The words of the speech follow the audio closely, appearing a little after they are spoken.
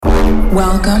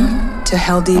Welcome to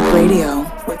Heldeep Radio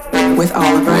with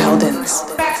Oliver Heldens.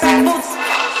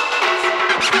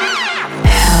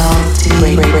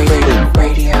 Heldeep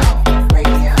Radio.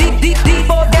 Deep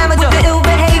damage of the ill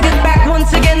behavior. Back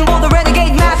once again for the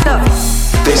renegade master.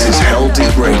 This is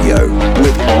Heldeep Radio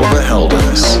with Oliver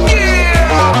Heldens.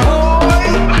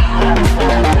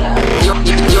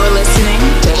 You're listening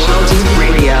to Heldeep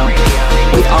Radio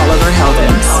with Oliver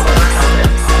Heldens.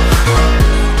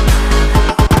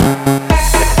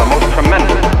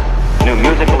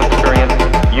 Musical experience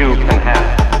you can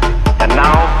have. And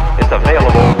now it's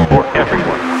available for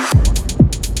everyone.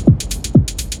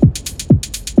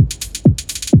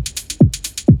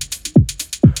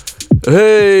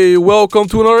 Hey, welcome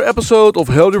to another episode of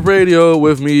Heldeep Radio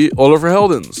with me, Oliver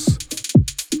Heldens.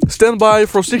 Stand by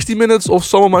for 60 minutes of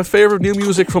some of my favorite new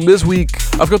music from this week.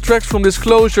 I've got tracks from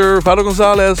Disclosure, Vado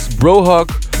Gonzalez, Brohawk,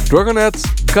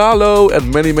 Dragonette, Kalo,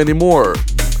 and many, many more.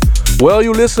 While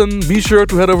you listen, be sure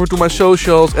to head over to my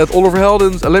socials at Oliver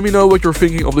Heldens and let me know what you're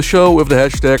thinking of the show with the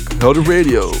hashtag Heldeep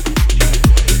Radio.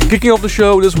 Kicking off the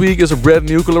show this week is a brand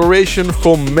new collaboration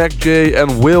from Mac J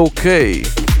and Will K.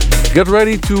 Get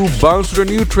ready to bounce to their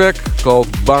new track called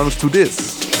Bounce to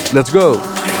This. Let's go.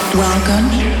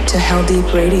 Welcome to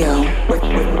Heldeep Radio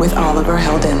with Oliver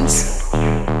Heldens.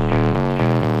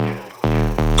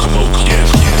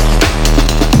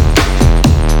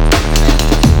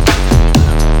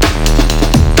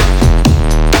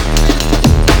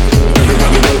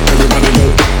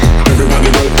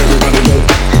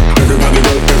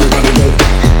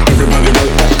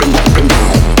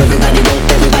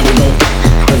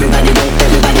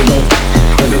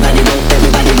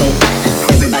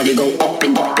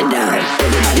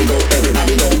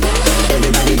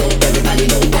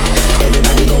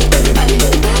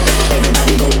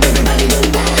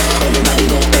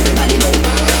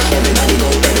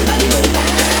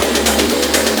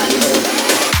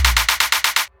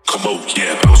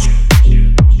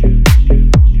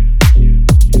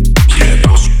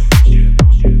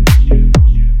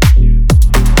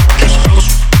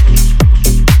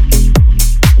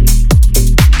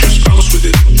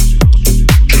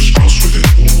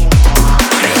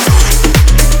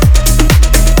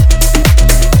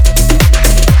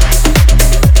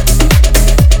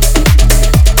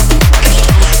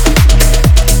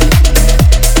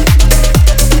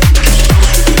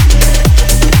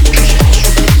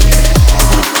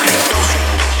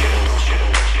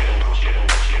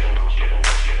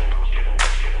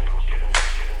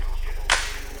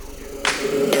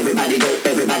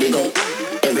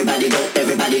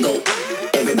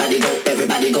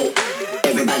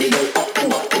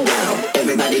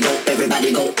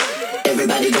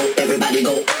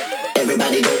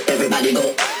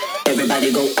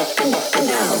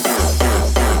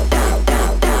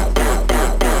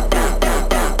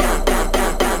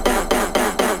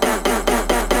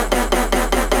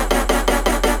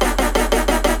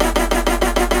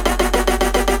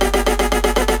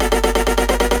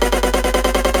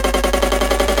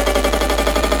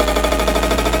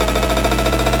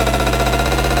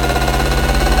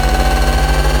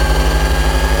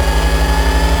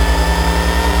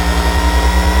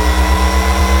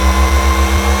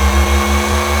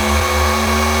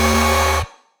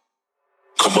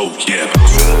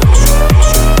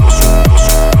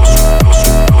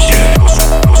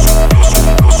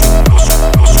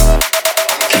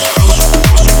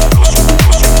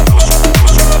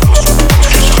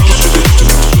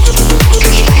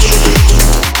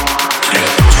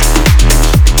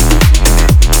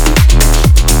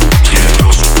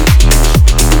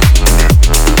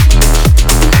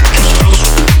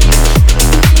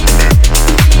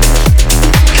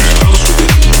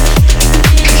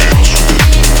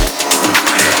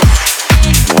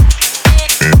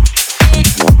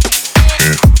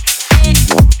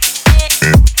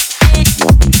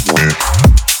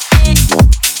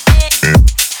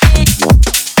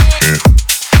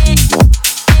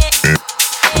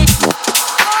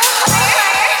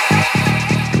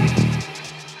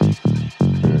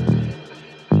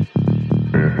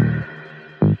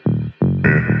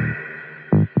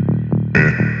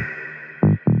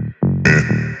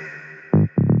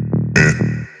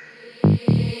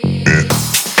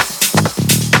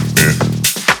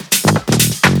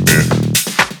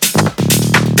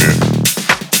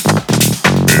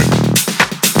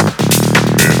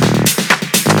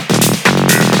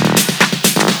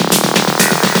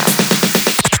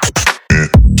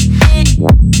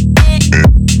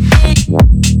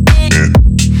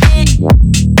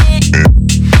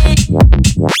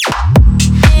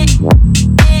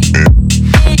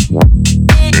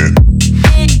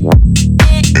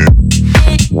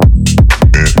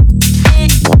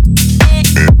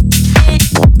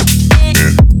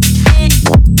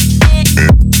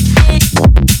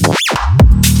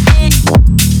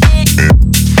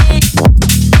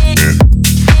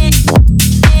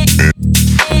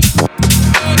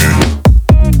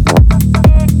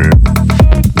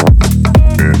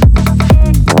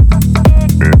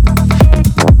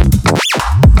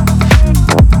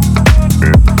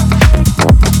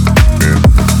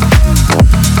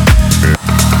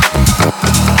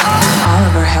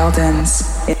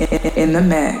 in the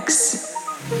mix.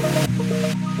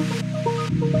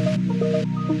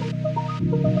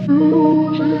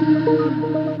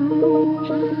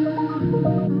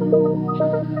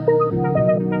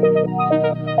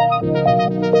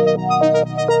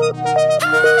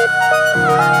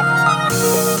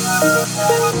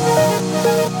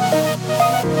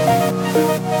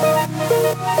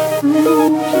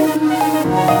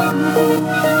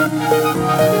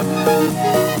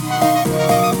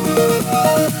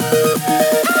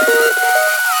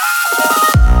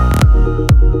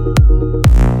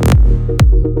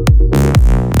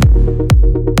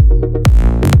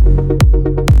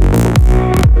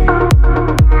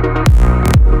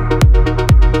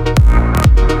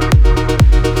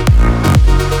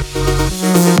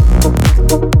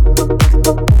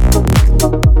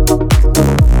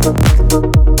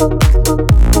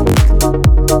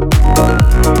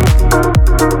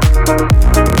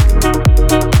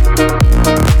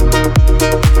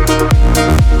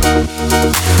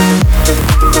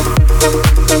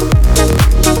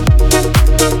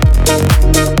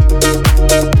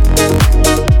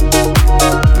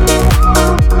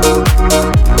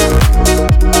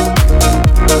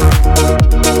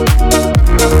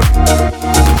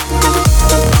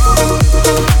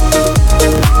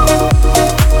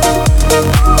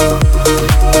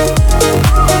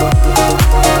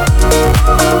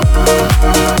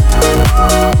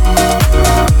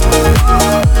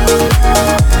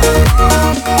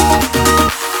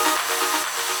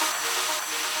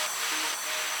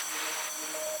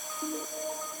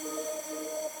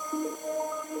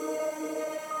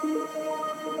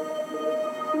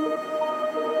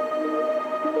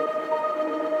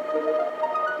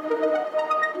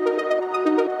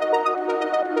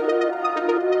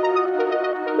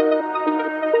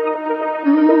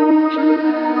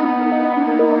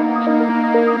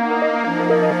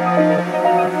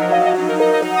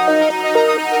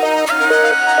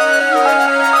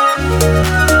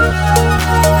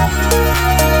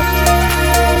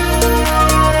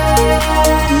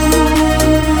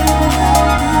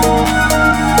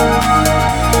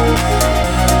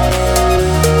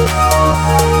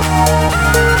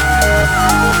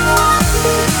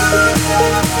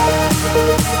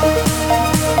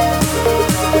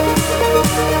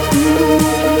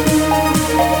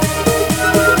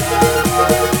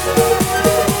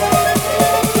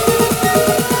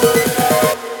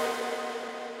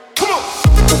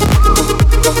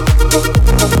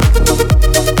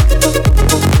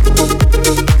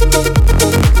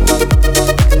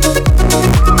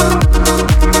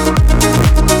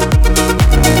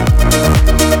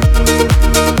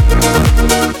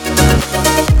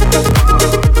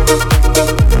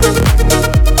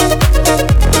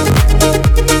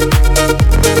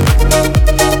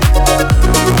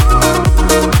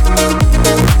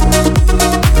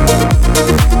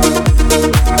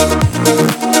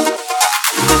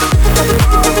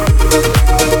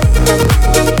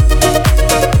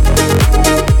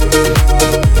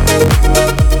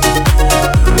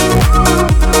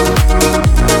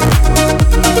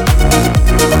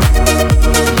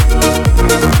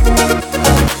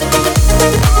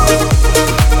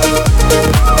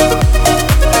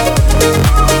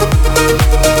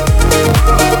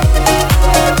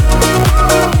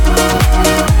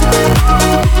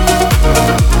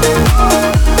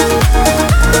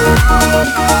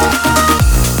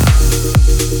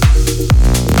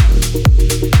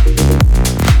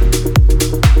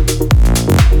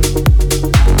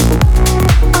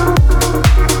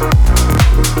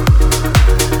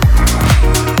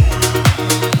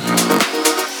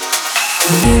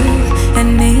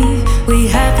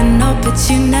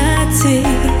 opportunity,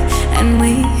 and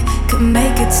we could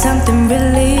make it something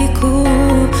really cool.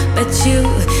 But you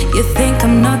think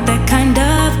I'm not that kind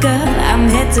of girl. I'm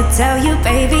here to tell you,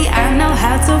 baby, I know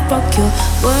how to rock your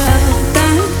world.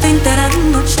 Don't think that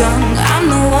I'm not strong. I'm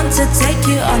the one to take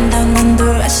you on. Don't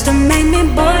underestimate me,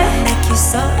 boy. Like you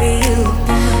sorry,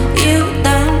 you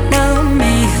don't know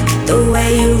me the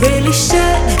way you really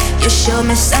should. You're sure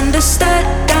misunderstood.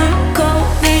 Don't call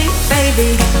me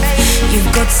baby.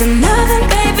 You've got something,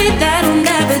 baby, that'll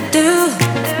never do.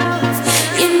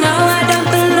 You know I don't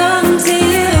belong to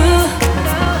you.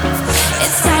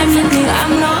 It's time you knew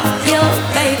I'm not your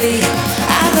baby.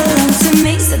 I belong to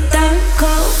me, so don't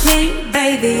call me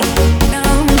baby.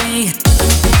 Know me.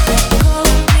 Call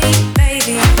me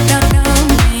baby. Don't know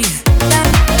me.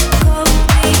 Don't call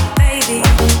me baby.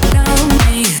 Know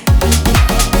me.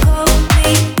 Call me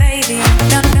baby.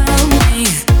 Don't know me.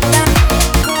 Don't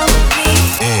call me.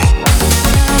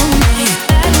 Know me.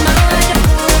 That know I don't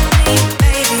call me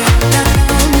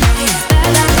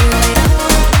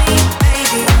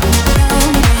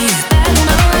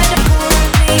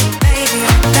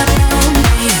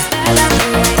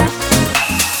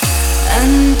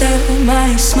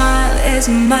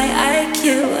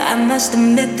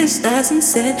that this doesn't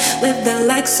sit with the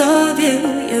likes of you.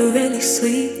 You're really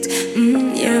sweet,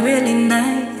 you're really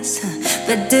nice.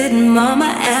 But didn't mama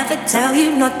ever tell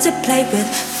you not to play with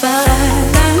fire?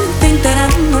 Don't think that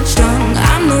I'm not strong.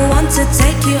 I'm the one to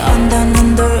take you on, don't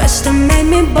underestimate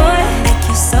me, boy. Make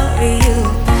you sorry,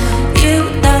 you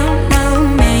don't know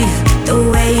me the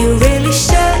way you really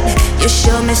should. You're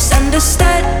sure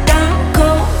misunderstood. Don't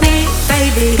call me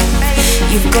baby.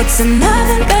 You've got some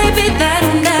loving, baby, that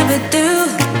I'll never do.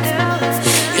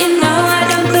 You know I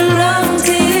don't belong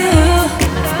to you.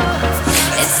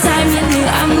 It's time you knew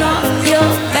I'm not your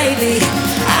baby.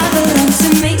 I belong to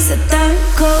me, so don't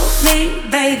call me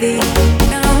baby.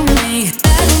 Know me,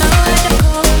 that's no way to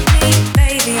call me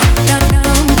baby. Don't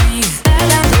know me,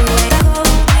 that's the way to call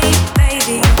me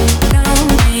baby. Know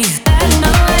me, that's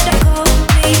no way to call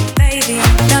me baby.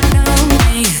 Don't know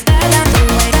me, that's the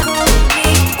way to call me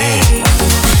baby.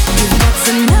 You've got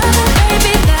some other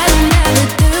baby that I'll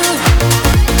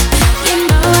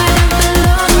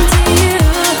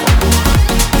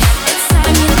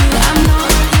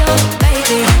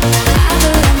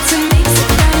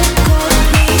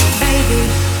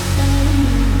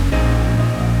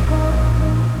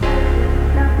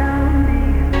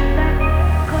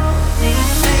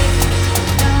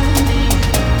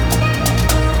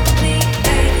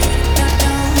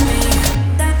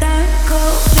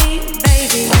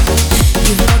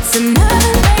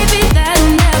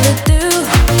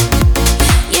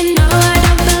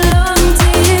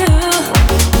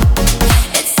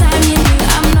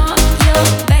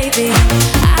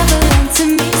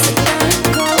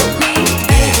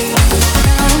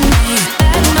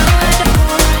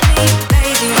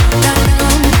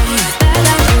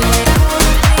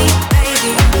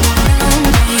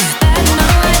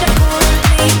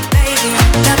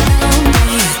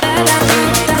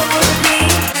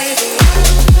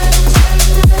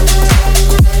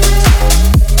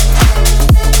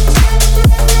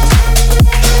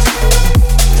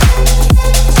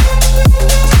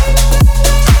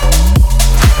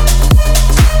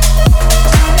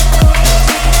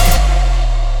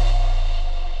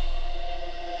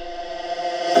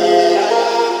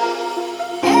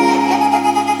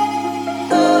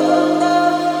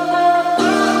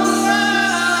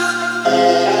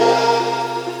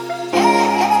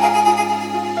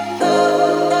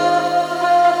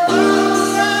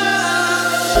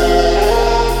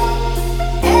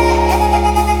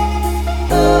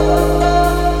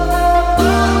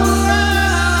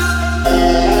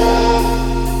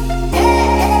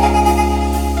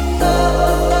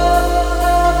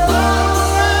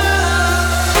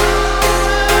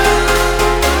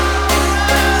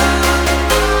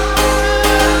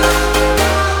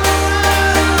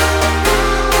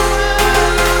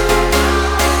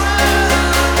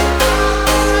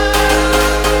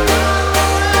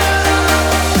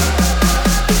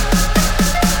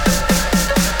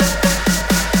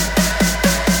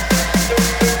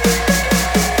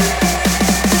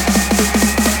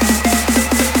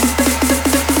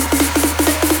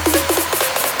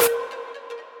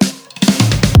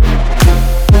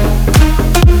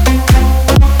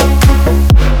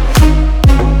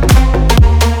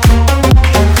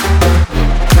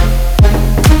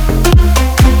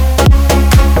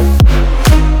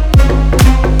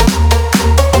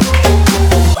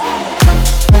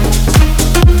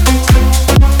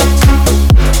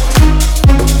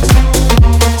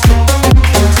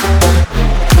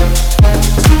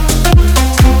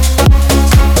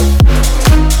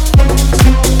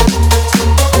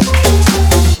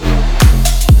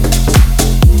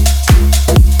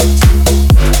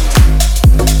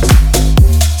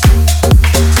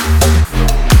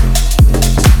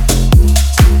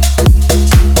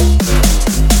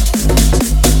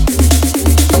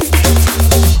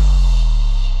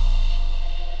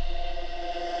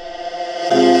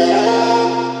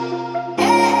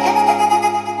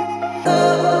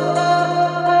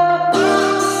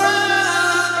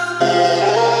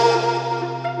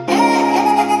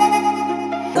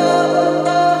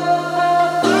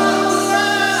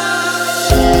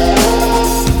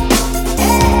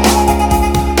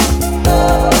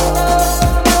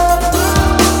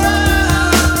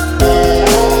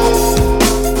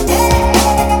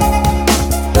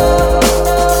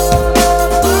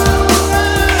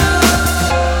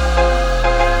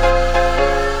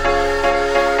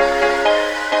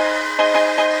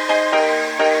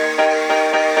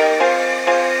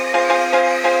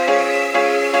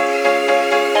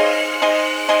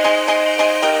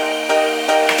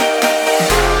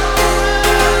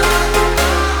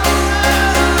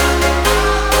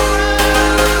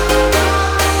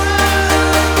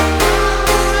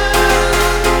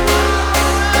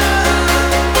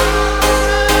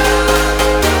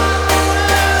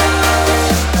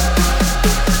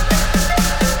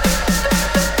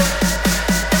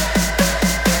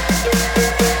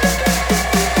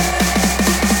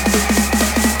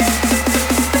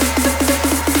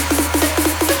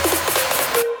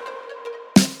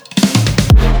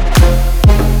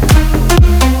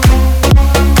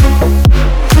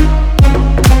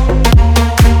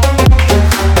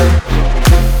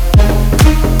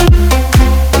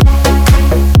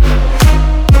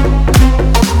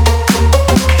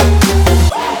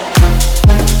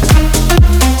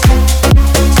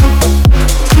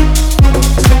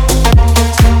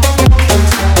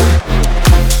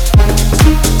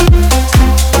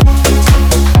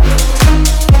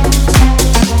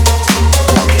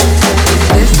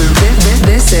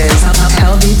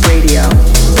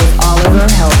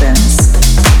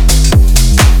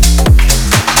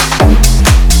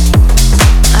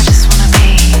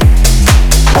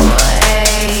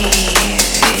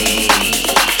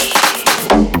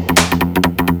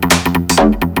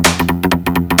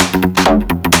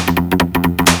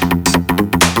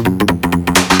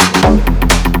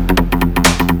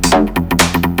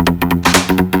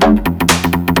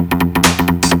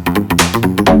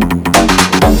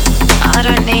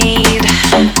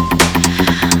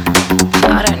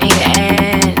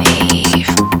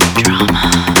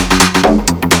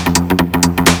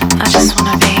just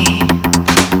wanna be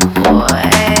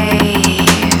wavy.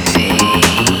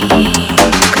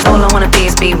 'Cause all I wanna be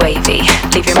is be wavy.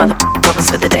 Leave your mother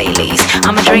problems for the dailies.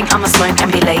 I'ma drink, I'ma smoke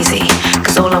and be lazy.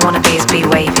 'Cause all I wanna be is be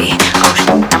wavy.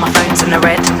 Oh now my phone's in the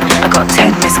red. I got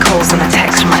 10 missed calls and a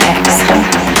text from my ex.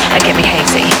 That get me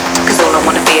hazy. 'Cause all I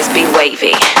wanna be is be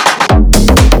wavy.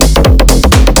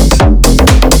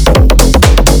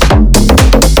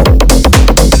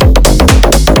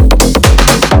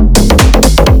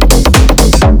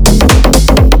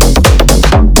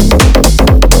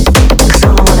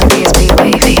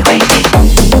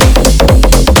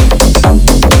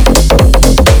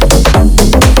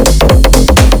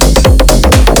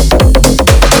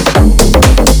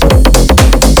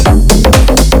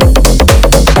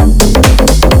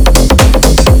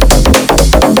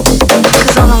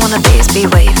 Be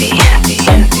wavy.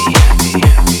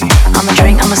 I'ma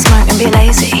drink, I'ma smoke and be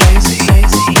lazy.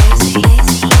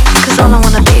 'Cause all I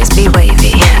wanna be is be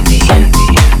wavy.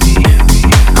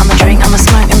 I'ma drink, I'ma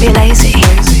smoke and be lazy.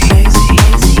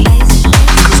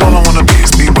 'Cause all I wanna be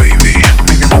is be wavy.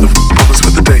 Leave your motherfucking problems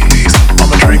for the dailies.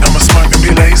 I'ma drink, I'ma smoke and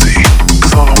be lazy.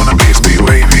 'Cause all I wanna be is be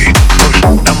wavy.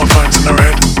 Now my phone's in the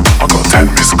red. I got 10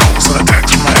 missed calls and a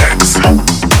text from my ex.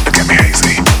 That get me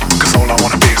hazy. 'Cause all I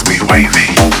wanna be is be wavy.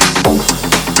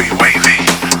 Be wavy.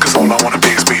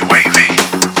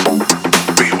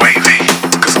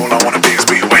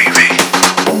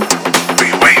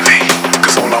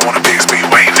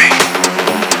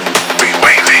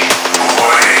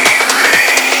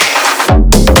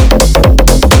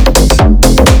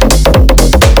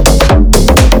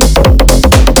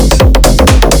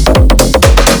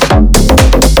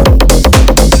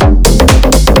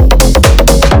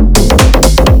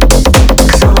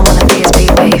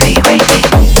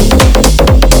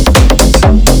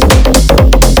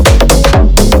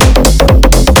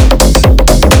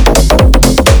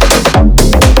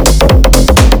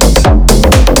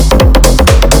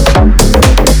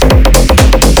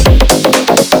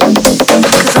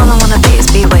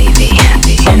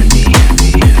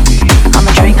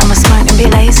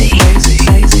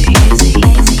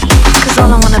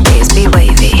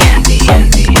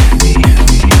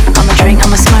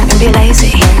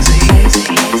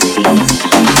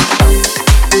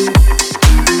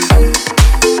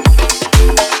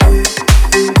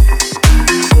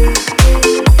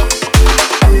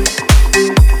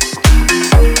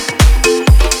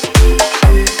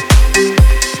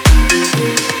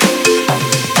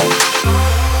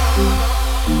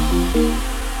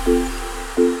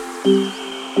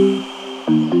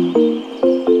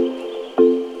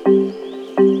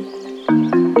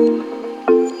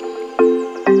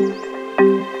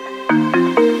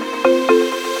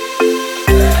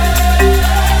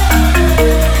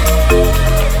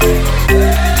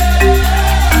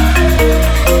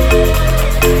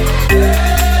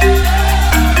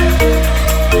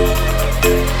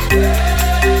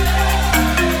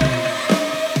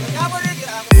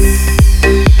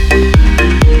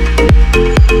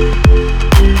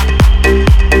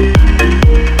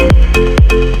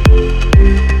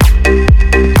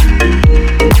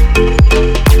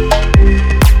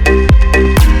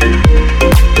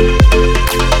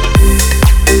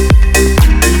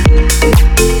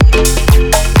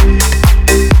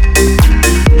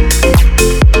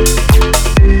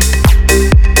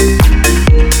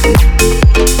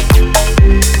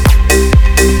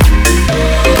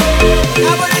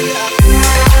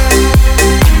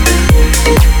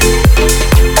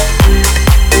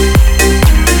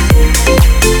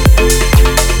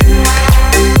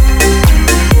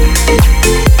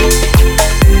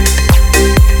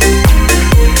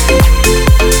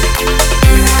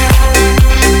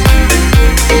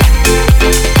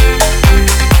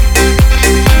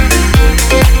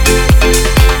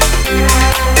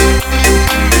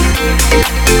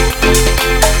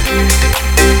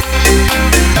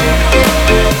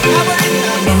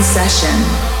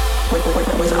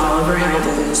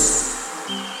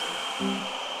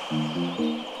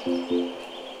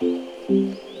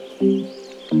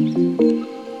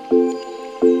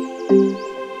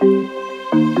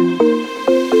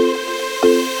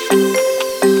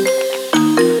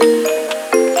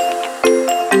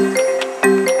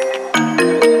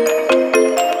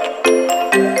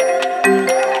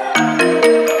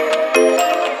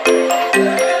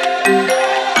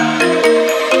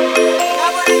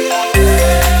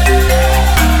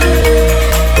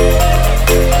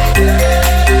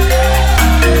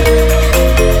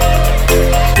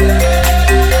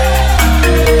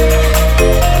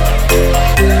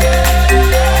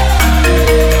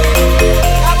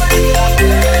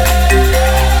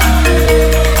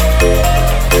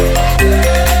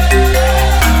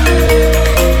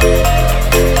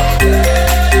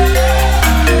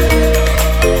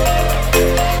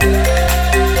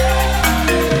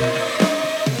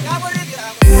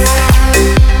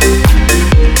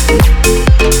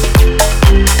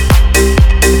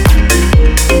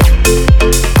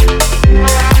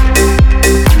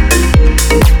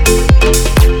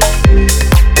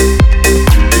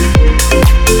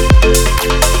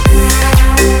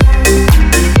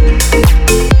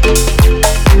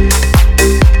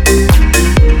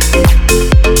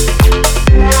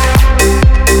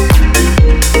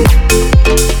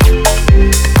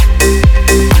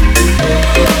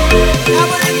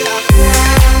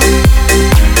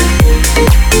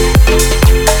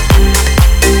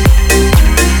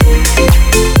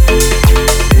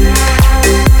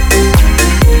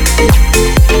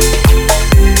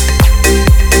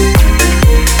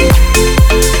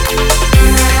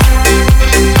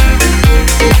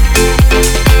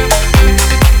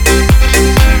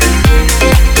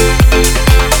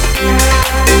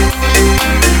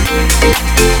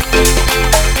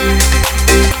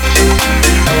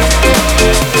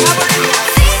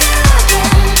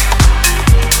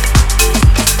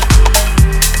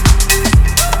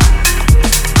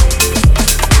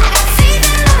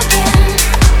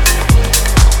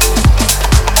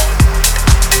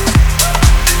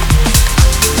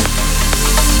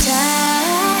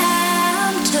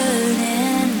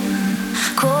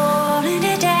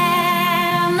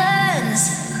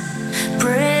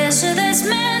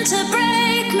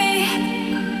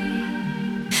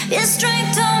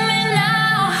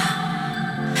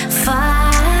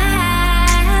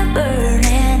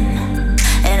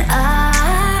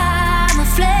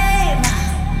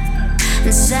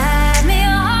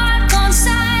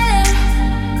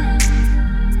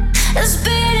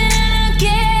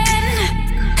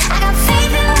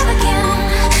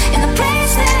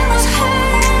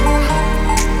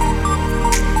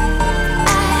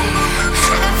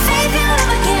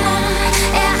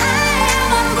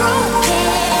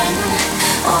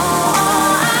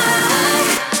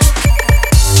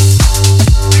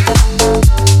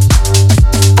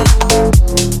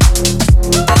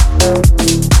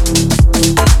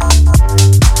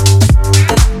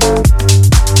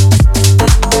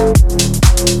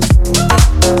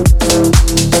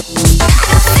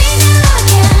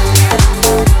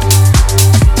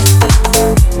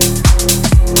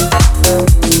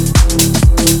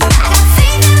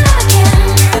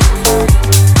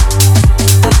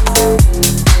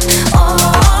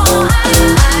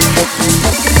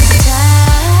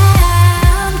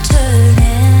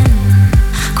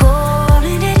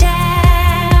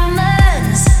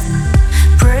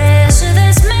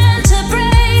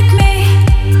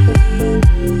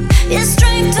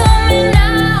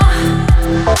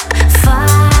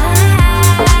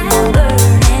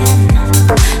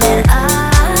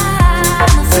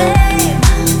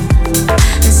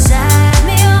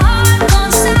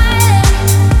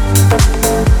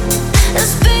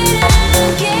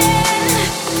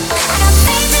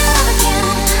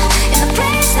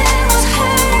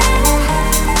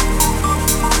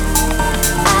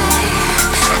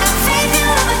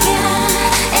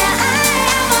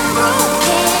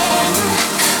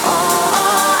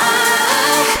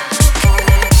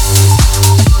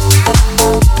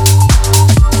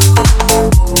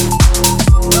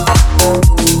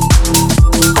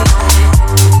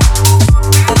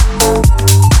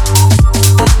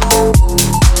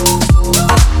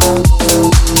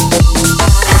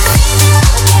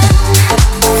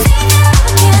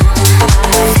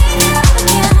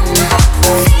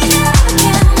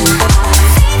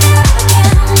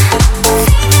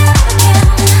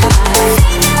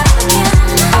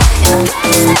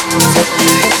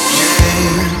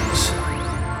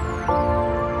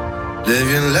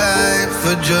 Living life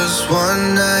for just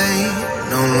one night,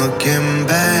 no looking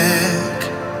back.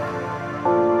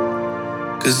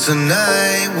 'Cause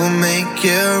tonight will make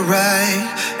it right.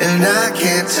 And I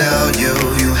can't tell you,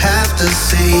 you have to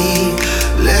see.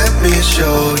 Let me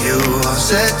show you, I'll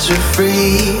set you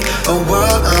free. A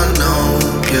world unknown,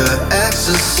 your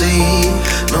ecstasy.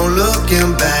 No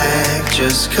looking back,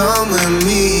 just come with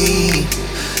me.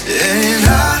 And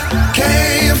I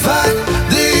can't fight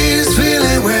this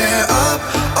feeling, we're up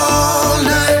all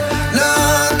night,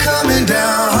 not coming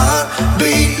down.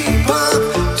 Heartbeat bump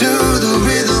to the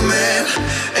rhythm, man.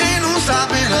 Ain't no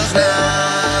stopping us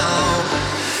now.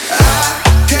 I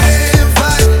can't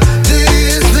fight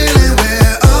this feeling,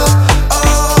 we're up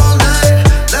all night,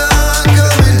 not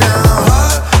coming down.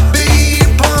 Heartbeat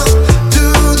bump to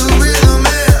the rhythm,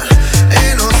 man.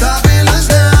 Ain't no stopping us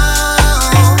now.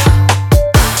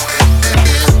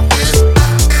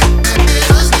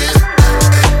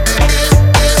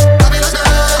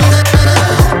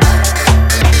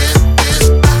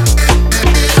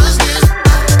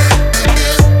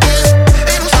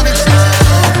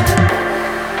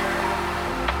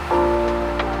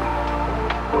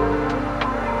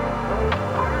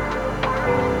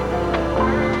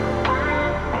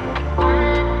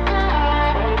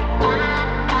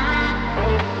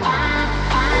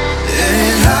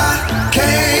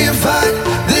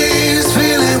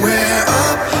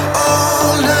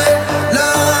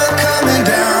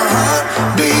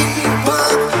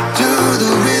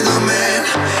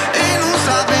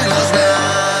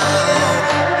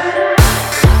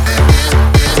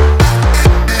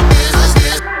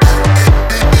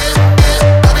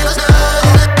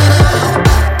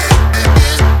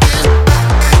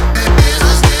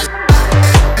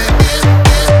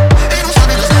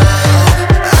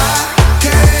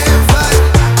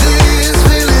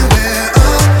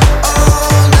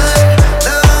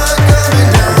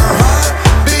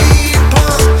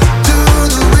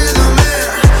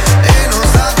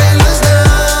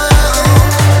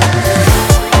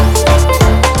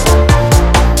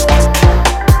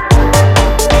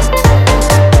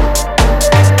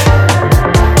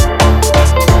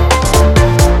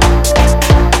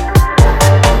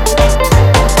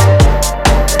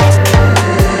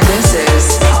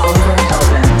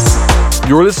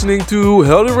 You're listening to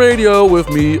Heldeep Radio with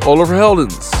me, Oliver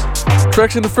Heldens.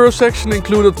 Tracks in the first section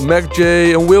included Mac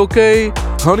J and Will K,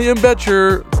 Honey and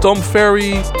Badger, Tom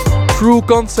Ferry, True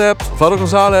Concept, Vado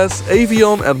Gonzalez,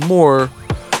 Avion and more.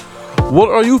 What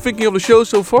are you thinking of the show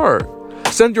so far?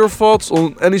 Send your thoughts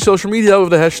on any social media with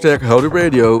the hashtag Heldeep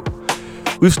Radio.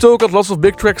 We've still got lots of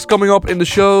big tracks coming up in the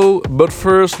show, but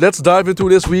first let's dive into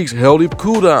this week's Heldeep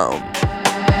Cooldown.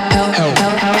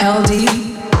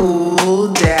 Heldeep Cool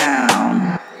Down.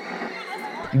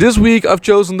 This week I've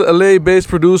chosen the LA-based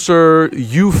producer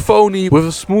Euphony with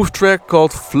a smooth track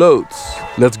called Floats.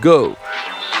 Let's go.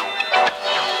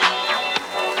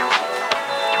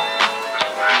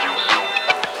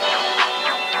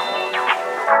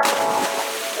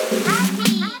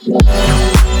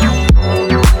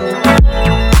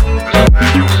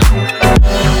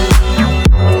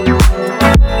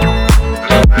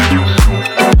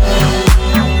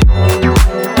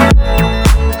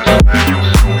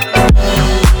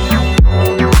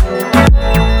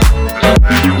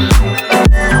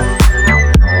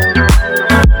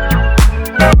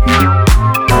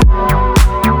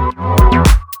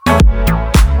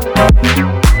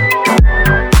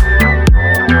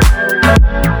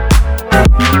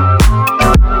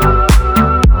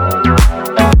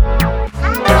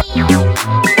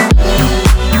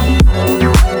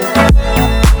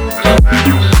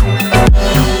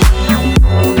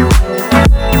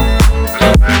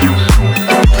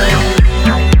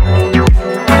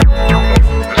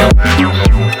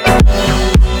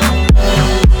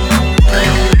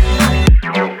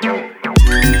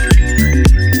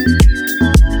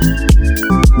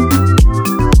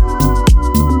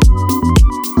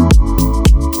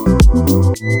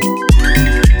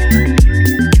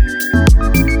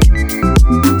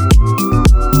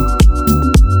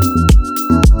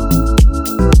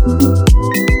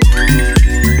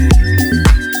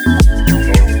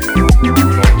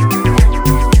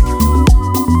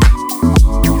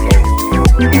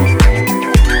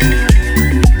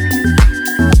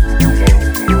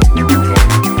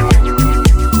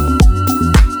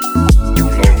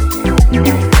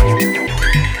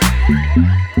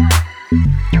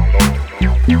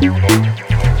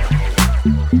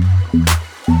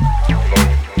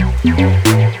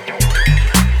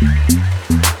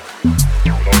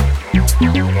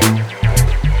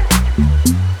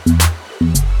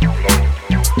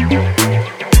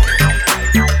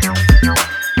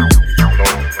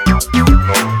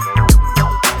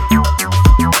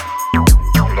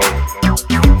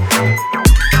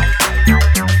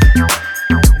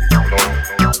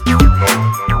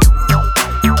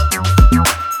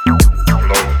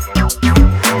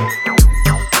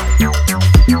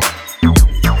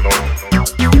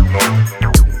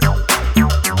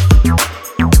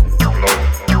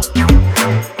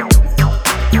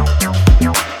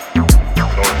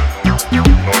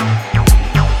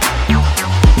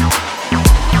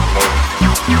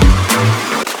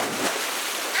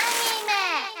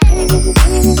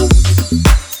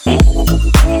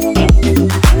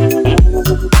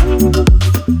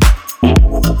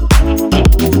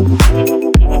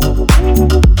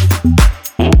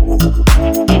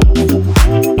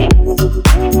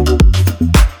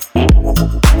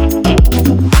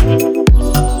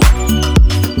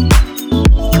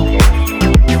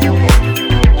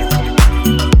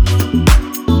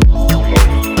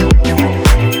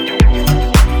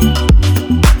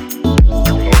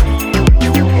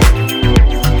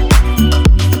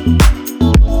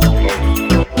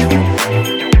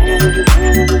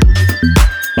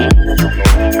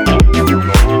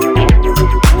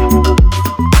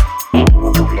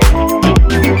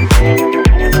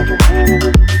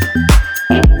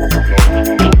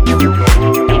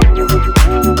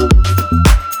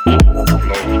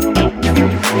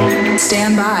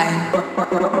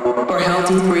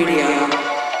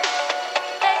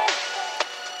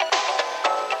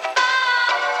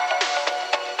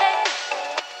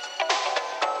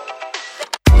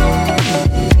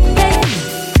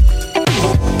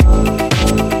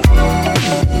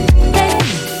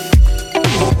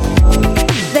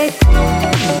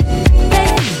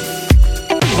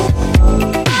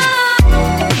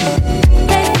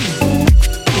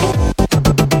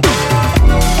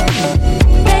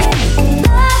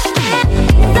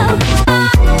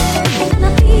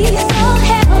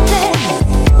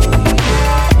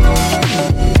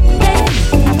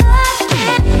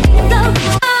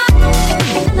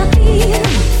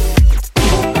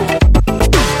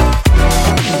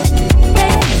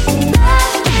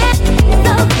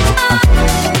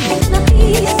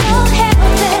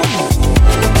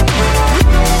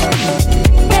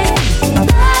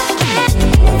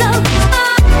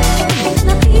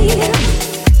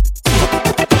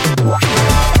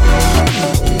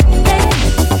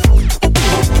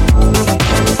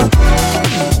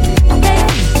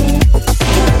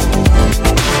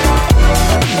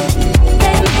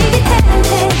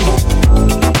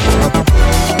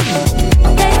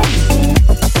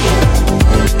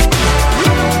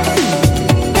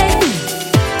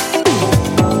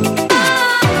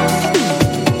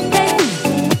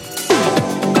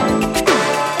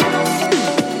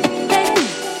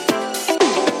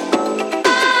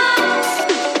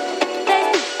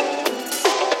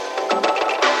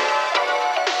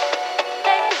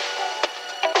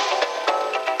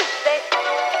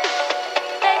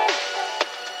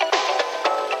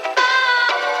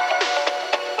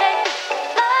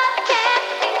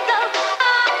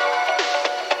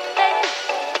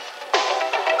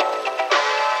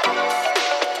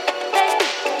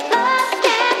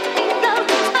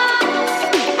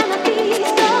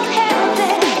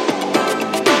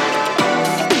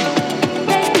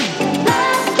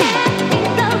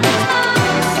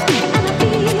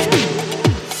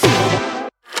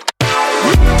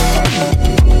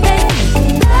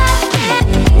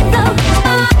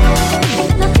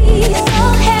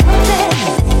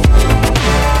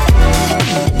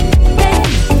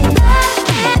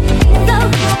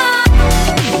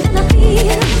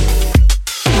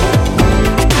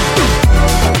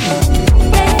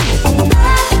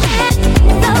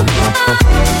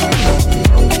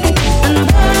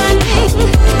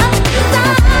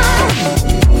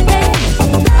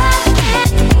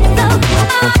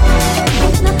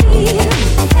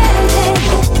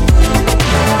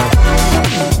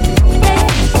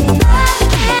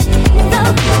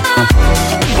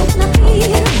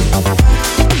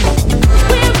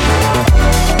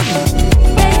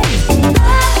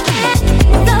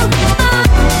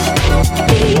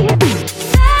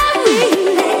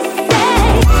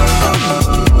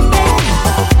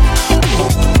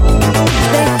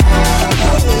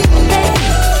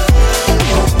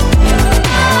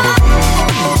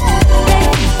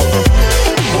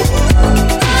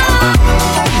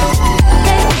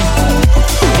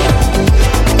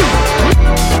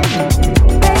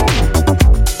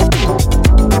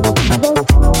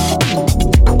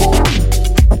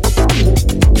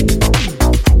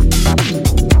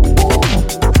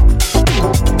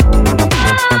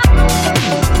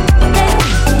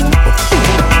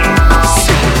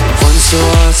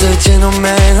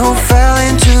 gentleman who fell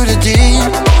into the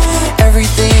deep.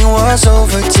 Everything was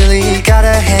over till he got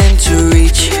a hand to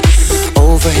reach.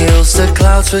 Over hills the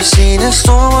clouds were seen, a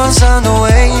storm was on the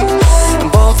way.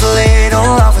 And both the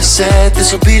little lovers said,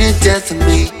 this'll be the death of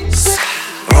me.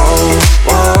 Oh,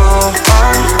 oh,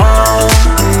 oh, oh.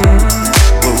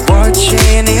 We're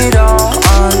watching it all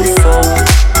unfold.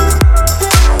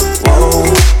 Oh,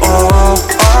 oh,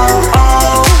 oh, oh.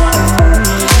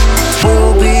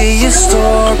 Will be a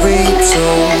story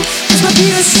told. This might be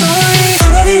the story. This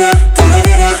might be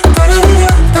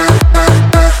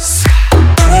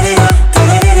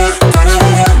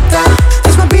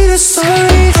the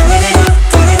story.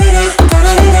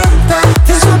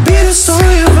 This might be the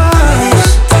story of us.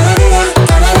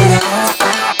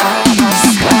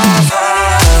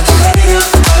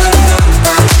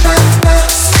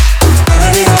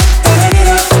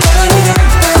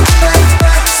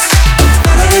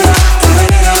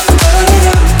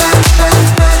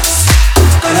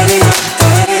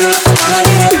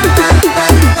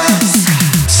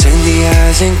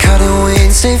 And cutting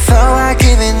winds, they felt like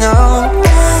giving up.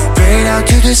 Prayed out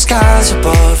to the skies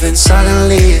above and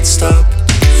suddenly it stopped.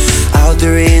 Out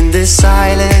there in the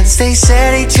silence, they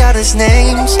said each other's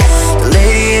names. The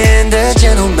lady and the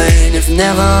gentleman have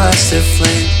never lost their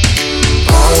flame.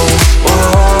 Oh,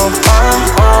 oh,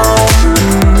 oh, oh.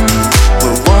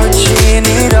 We're watching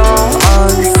it all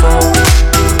unfold.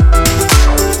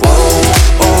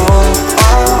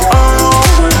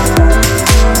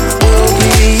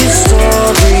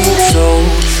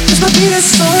 This might be the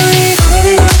story.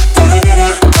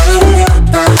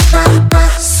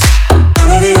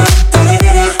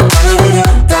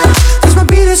 This might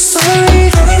be the story.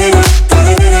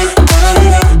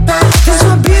 This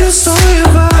might be the story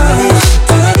of us.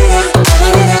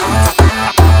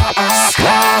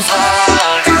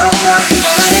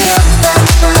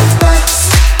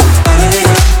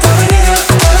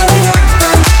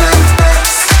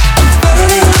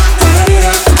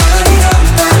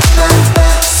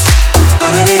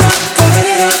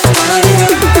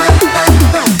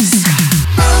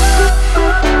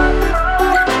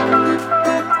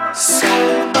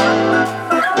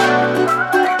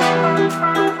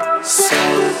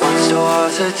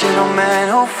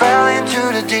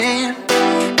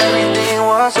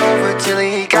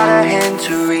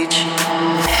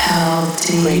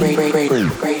 Heldeep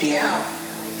Radio.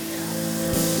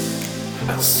 I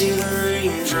see the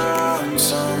raindrops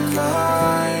on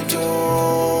my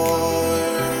door.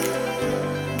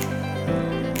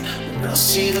 And I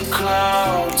see the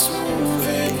clouds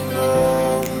moving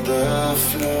on the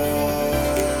floor.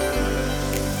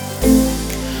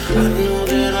 I know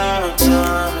that our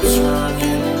time is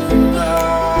running out.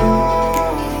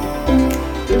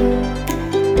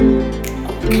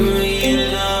 Give me your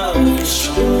love and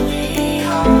show me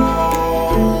how.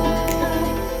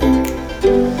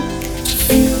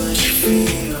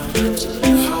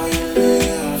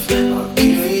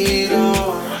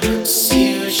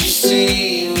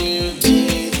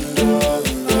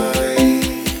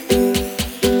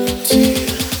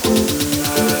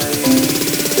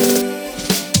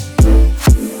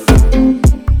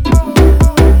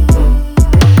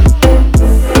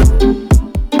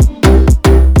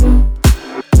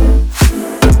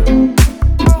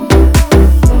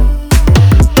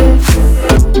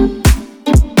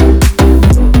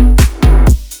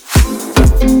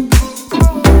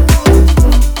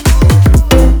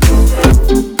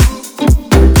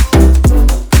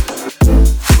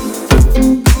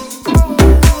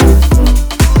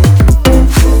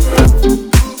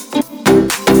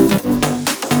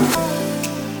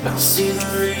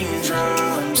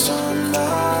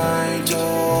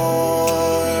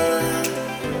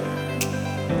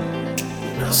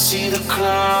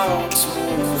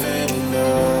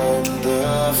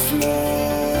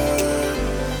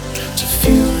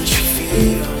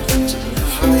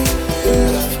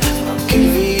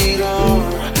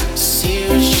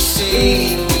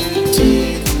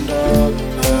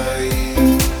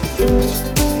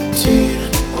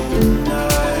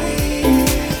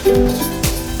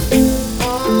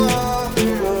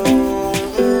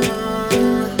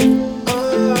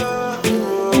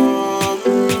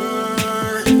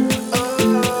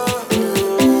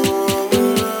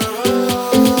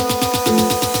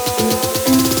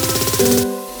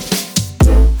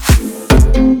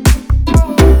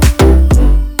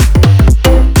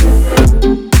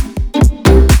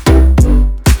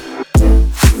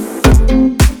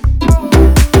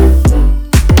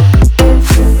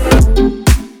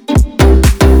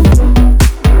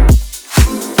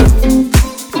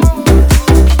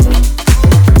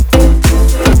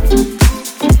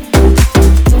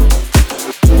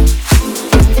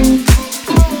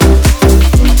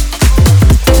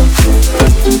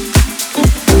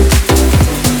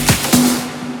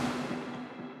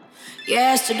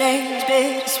 Yesterday's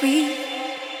bittersweet.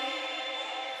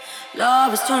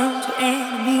 Love has turned to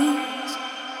enemies.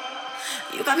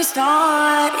 You got me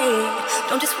started,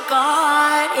 don't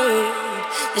disregard it.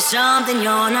 There's something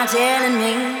you're not telling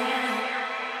me.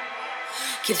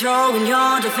 Keep throwing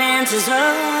your defenses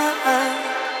up,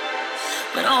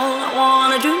 but all I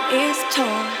wanna do is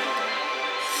talk.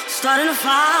 Starting a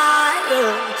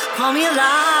fire, call me a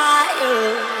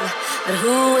liar, but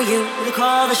who are you to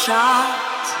call the shots?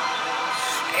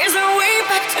 Is there a way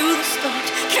back to the start?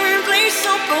 Can we replace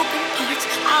some broken parts?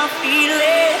 I feel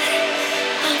it,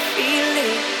 I feel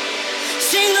it.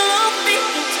 Sing along,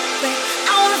 baby, to play.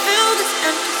 I wanna fill this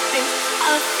empty space.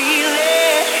 I feel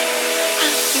it, I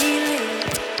feel it.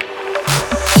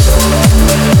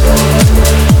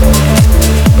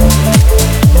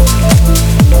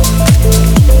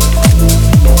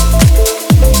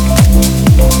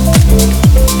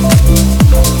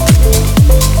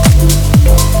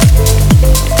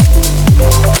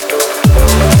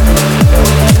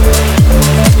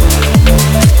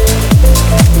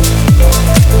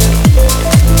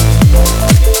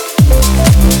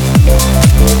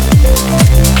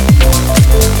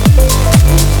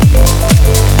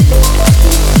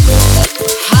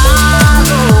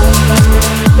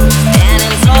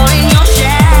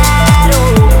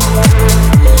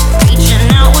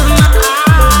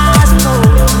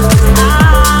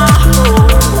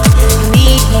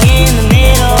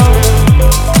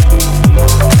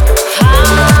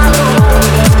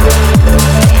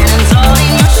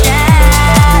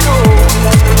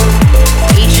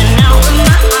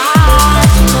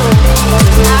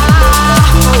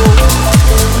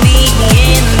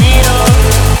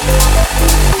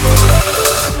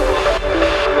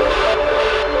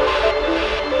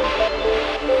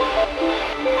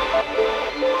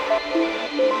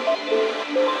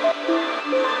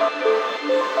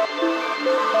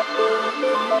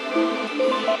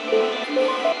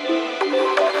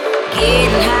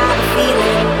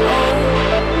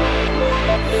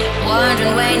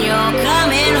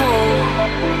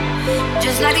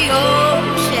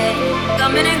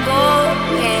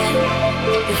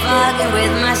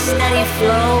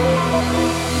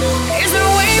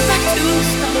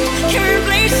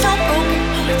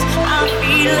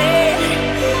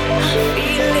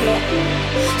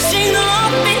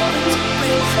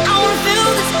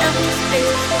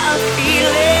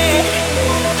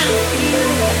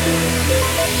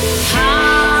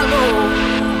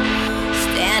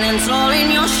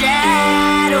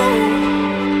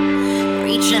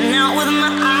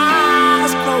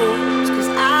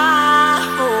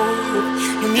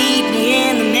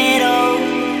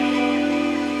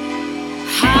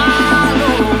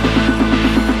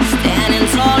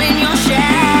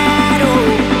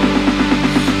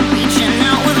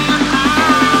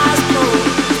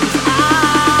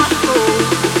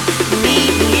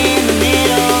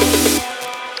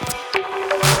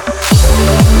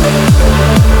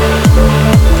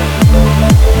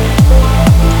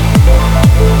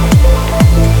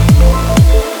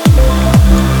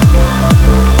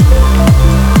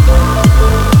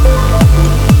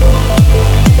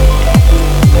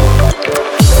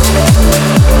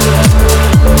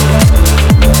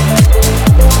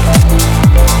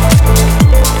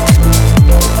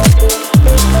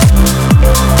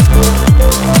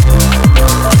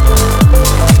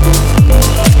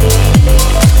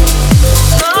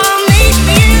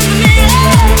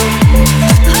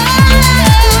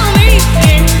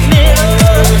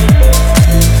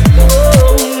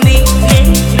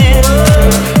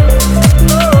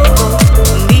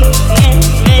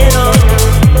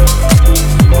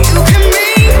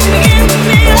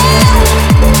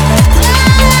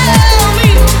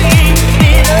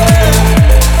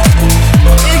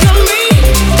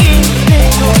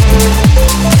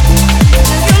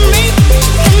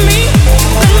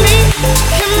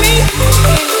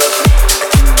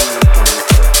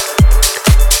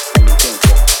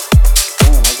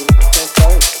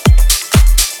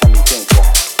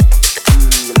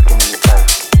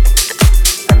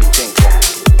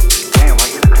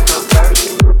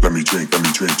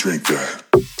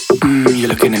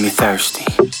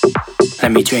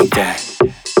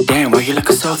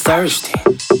 Thirsty.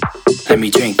 Let me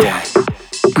drink that.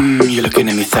 You're looking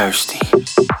at me thirsty.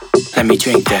 Let me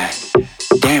drink that.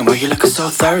 Damn, why you looking so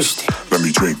thirsty? Let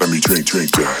me drink that.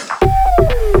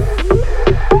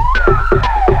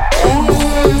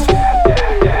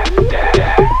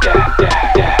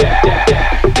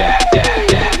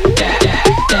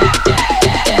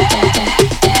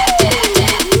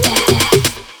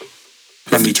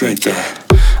 Let me drink that.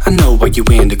 I know why you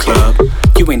in the club.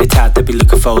 You ain't the type that be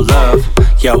looking for love.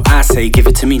 Yo, I say give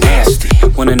it to me nasty.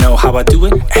 Wanna know how I do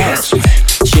it? Ask me.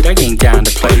 Shit, I ain't down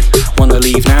to play. Wanna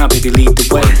leave now, baby, lead the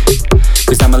way.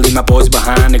 Cause I'ma leave my boys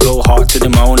behind and go hard to the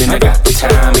morning. I got the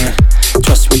time and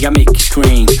trust me, I make you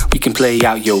scream. We can play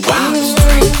out your wildest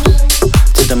dreams.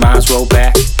 Till the minds roll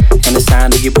back and the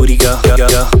sound of your booty go.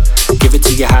 Give it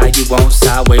to you how you want,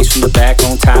 sideways from the back,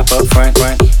 on top, up front.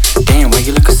 Damn, why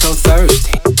you looking so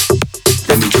thirsty?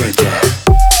 Let me drink that.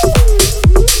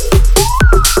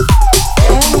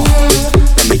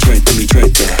 Let me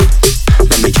drink that.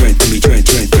 Let me drink that.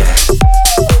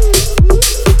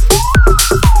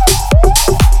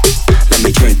 Let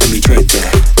me drink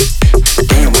that.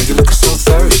 Damn, why you looking so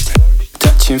thirsty?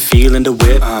 Touching, feeling the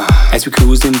whip as we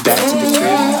cruising back to the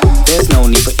crib. There's no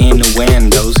need for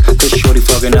innuendos, cause shorty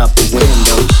fogging up the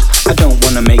windows. I don't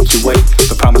wanna make you wait,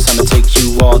 but promise I'ma take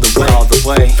you all the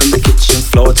way. From the kitchen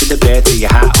floor to the bed, till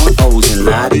you're high on O's and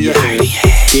lie to your head.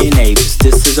 Dear neighbors,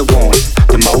 this is a warning.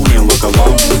 The moaning will go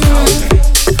on and on.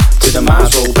 Till the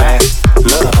minds roll back,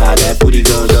 love how that booty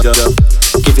goes up.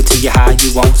 Give it to you how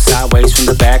you want, sideways from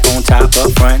the back, on top,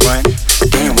 up front.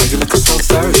 Damn, why you looking so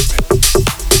thirsty?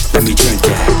 Let me drink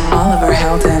that. Oliver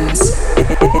Heldens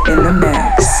in the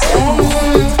mix.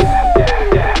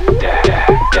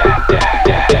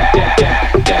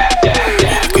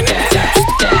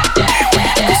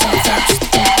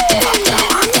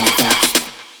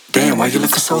 Damn, why you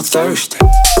looking so thirsty?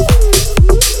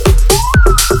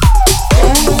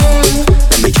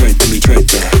 Let me drink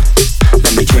that.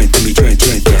 Let me drink that.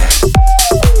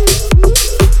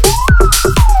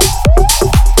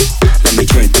 Let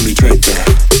me drink that.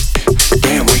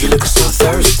 Damn, why you looking so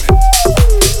thirsty?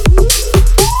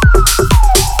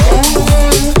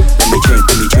 Let me drink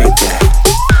that.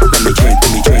 Let me drink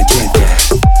that.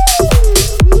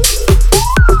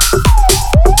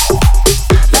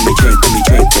 Let me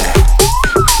drink that.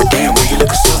 Damn, why you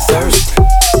looking so thirsty?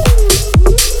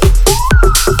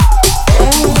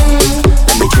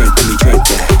 Let me drink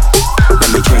that. Let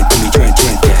me drink that. Let me drink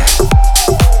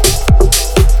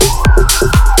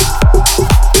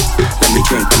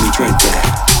that.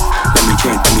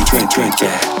 Let me drink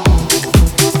that.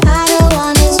 I don't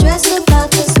wanna stress about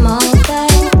the small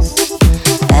things.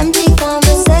 Empty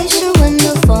conversation when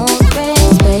the phone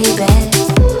rings, baby.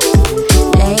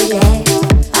 Lately,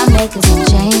 I'm making some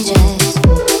changes.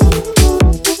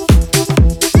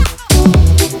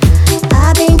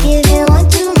 I've been giving one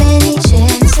too many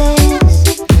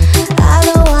chances. I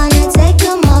don't wanna take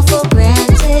them all for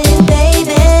granted,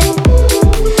 baby.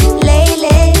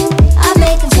 Lately, I'm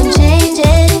making some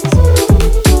changes.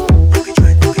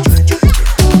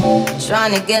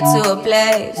 Trying to get to a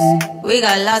place, we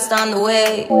got lost on the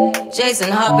way, chasing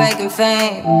heartbreak and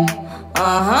fame.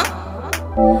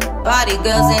 Party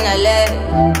girls in LA,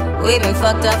 we've been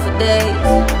fucked up for days,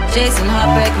 chasing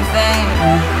heartbreak and fame.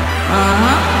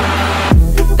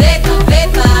 Paper,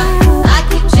 paper, I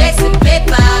keep chasing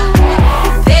paper.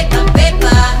 Paper,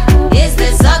 paper, is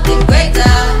there something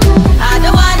greater? I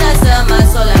don't wanna sell my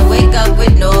soul and wake up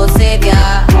with no savior.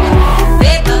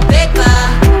 Paper, paper,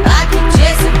 I keep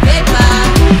chasing paper.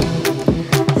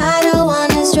 I don't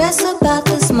wanna stress about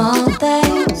the small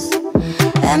things.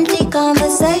 Empty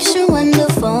conversation when the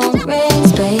phone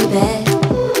rings, baby.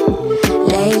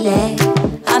 Lately,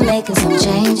 I'm making some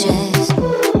changes.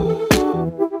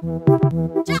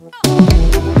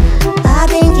 I've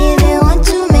been giving one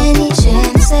too many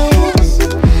chances.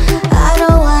 I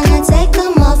don't wanna take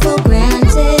them all for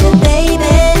granted,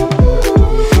 baby.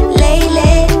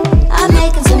 Lately, I'm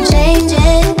making some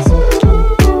changes.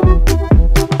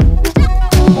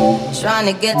 Trying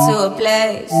to get to a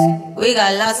place, we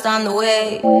got lost on the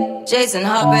way, chasing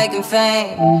heartbreak and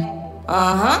fame.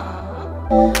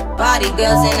 Party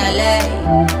girls in LA,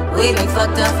 we've been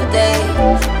fucked up for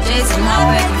days, chasing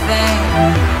heartbreak and fame.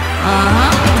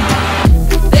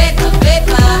 Paper,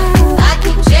 paper, I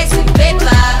keep chasing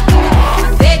paper.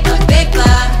 Paper,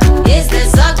 paper, is there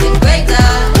something greater?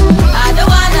 I don't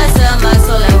wanna sell my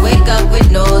soul and wake up with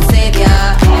no savior.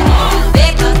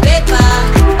 Paper, paper,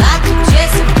 I keep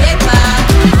chasing paper.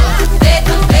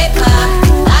 Paper, paper,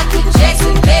 I keep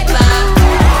chasing paper.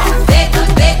 Paper,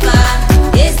 paper,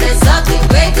 is there something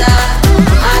greater?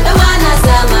 I don't wanna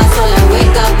sell my soul and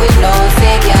wake up with no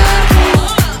savior.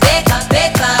 Paper,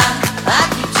 paper, I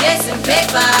keep chasing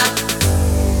paper.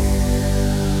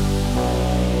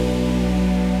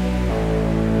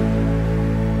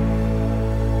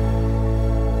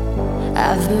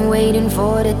 I've been waiting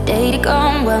for the day to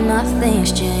come where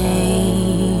nothing's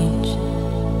changed.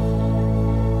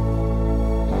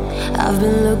 I've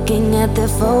been looking at the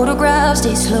photographs,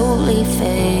 they slowly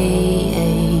fade.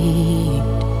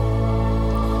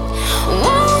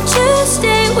 Won't you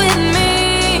stay with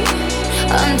me?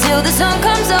 until the sun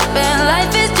comes up and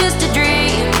life is just a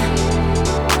dream.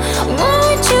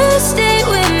 Won't you stay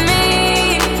with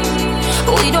me?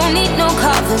 We don't need no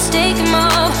coffins, take 'em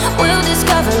up. We'll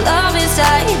discover love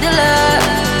inside the love.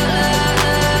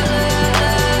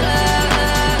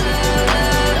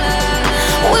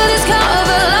 We'll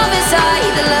discover love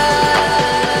inside the love.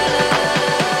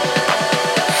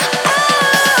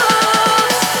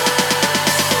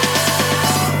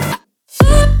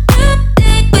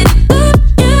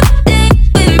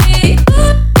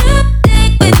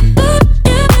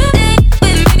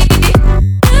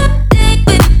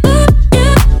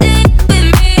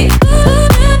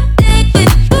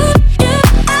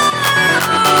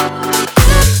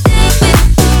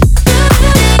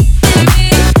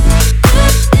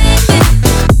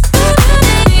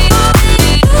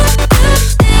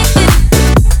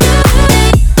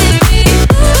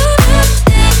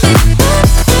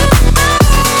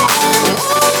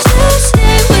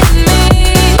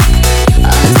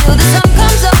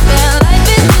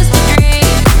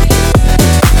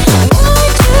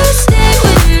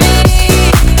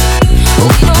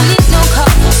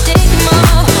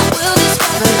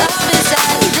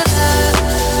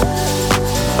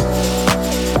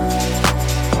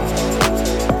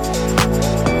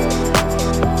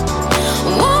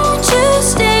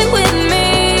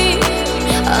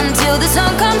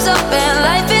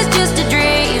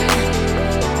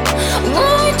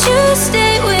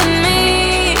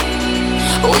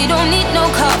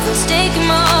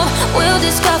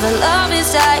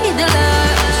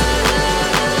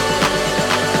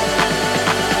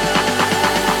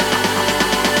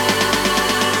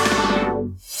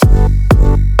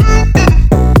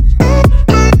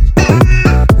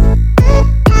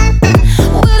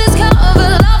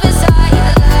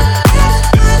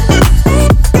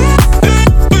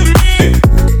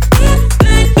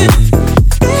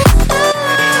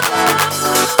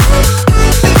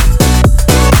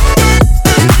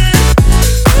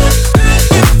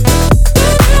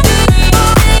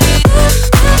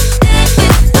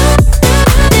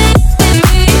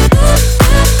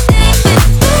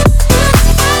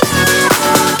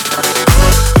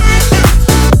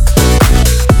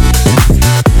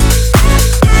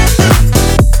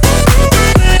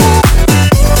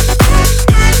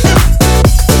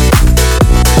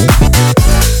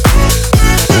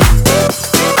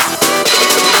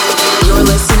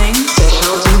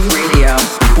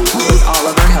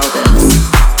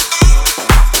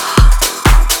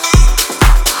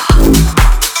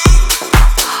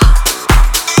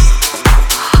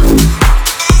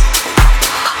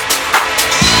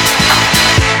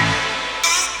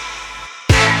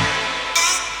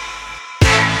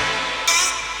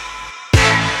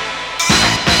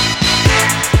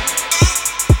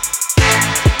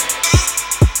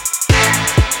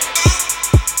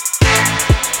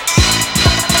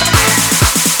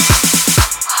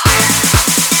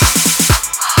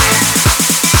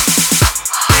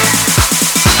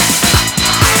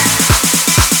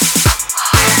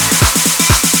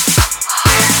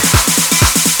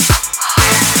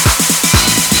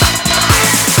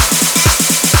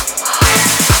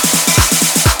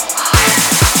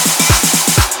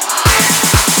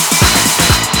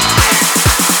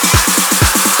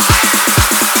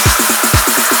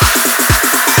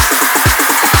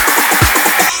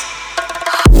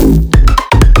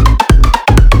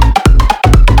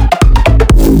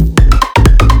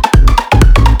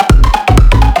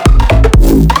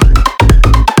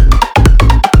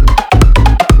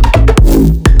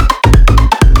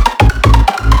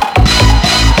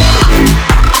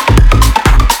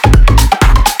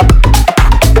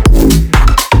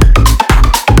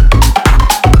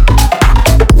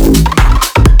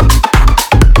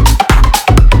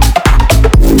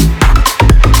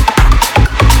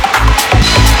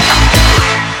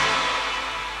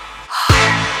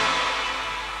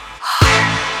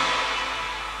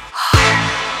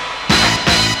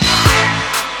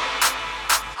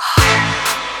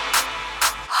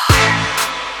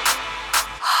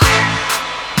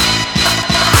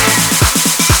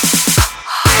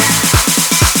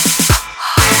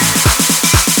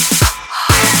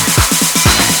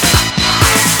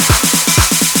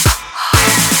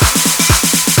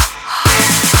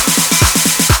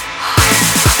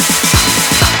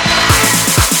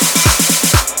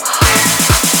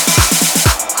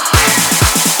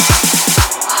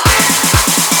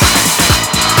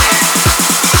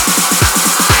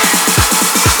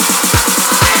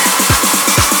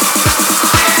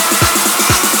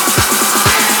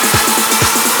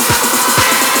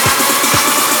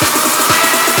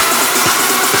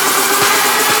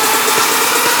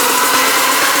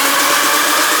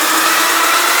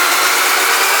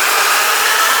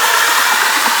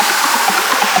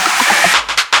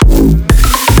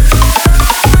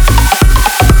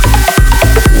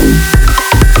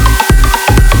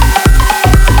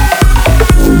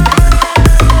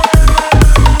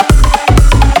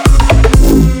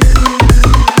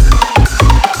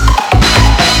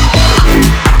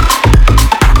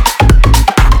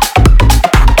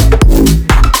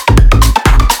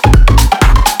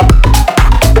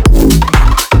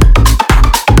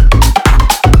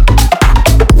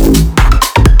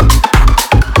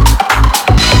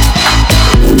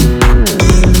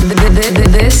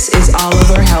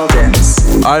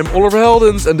 I'm Oliver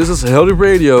Heldens and this is Heldeep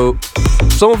Radio.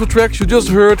 Some of the tracks you just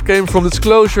heard came from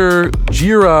Disclosure,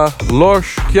 Jira,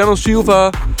 Losh, Keanu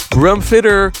Silva, Bram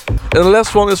Fitter, and the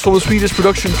last one is from a Swedish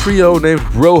production trio named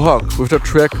Brohawk with their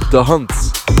track The Hunt.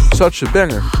 Such a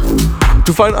banger.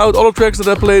 To find out all the tracks that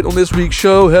I played on this week's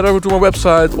show, head over to my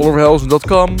website,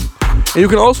 oliverhelsen.com. And you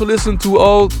can also listen to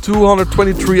all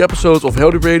 223 episodes of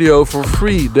Heldeep Radio for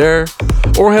free there,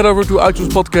 or head over to iTunes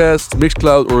Podcast,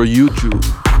 Mixcloud or YouTube.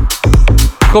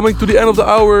 Coming to the end of the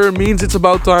hour means it's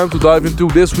about time to dive into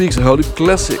this week's Heldeep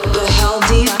Classic. The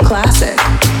Heldeep Classic.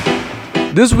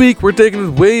 This week we're taking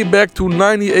it way back to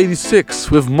 1986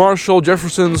 with Marshall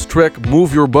Jefferson's track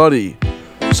Move Your Body.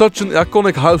 Such an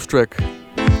iconic house track.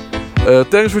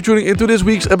 Thanks for tuning into this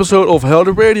week's episode of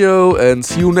Heldeep Radio and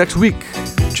see you next week.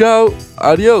 Ciao,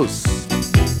 adios.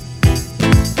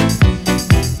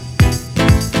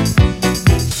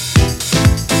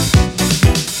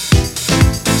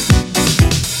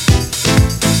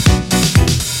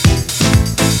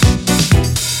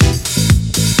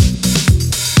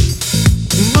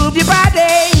 Move your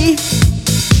body,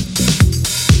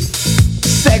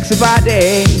 sexy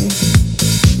body.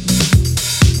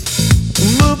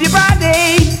 Move your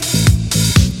body,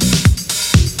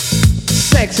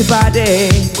 sexy body.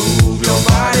 Move your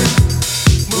body,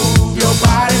 move your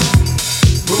body,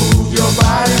 move your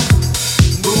body.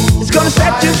 Move. It's gonna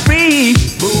set you free.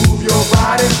 Move your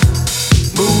body,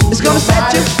 move. It's gonna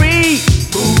set you free.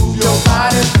 Move your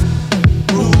body,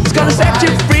 move. It's gonna set you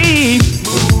free.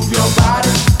 Move your body,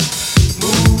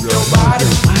 move your body,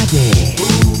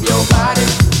 move your body,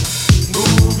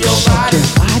 move your body,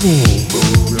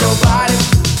 move your body,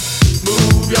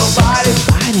 move your body,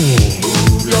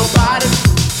 move your body,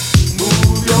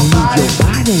 move your body,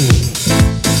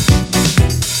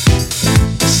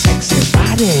 sexy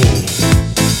body,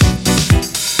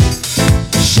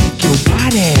 shake your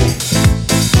body,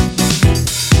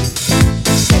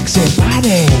 sexy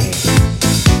body.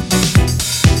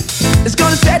 It's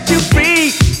gonna set you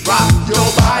free. Rock your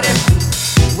body.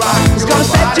 Rock. It's gonna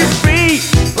set you free.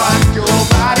 Rock your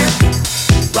body.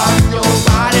 Rock your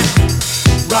body.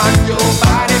 Rock your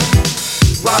body.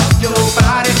 Rock your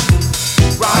body.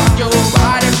 Rock your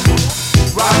body.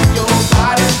 Rock your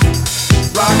body.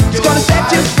 Rock your. It's gonna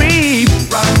set you free.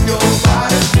 Rock your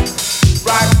body.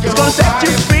 Rock your. It's gonna set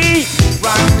you free.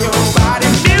 Rock your body.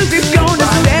 Music's gonna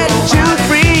set you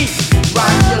free.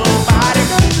 Rock your body.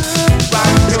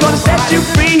 It's gonna set you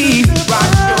free.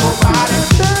 Rock your body.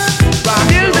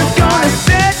 Music's gonna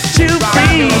set you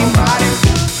free.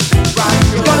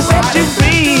 It's gonna set you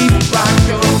free. Rock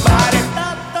your body.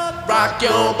 Rock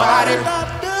your body.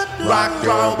 Rock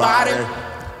your body.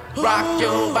 Rock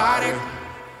your body.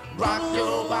 Rock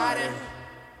your body.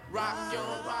 Rock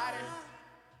your body.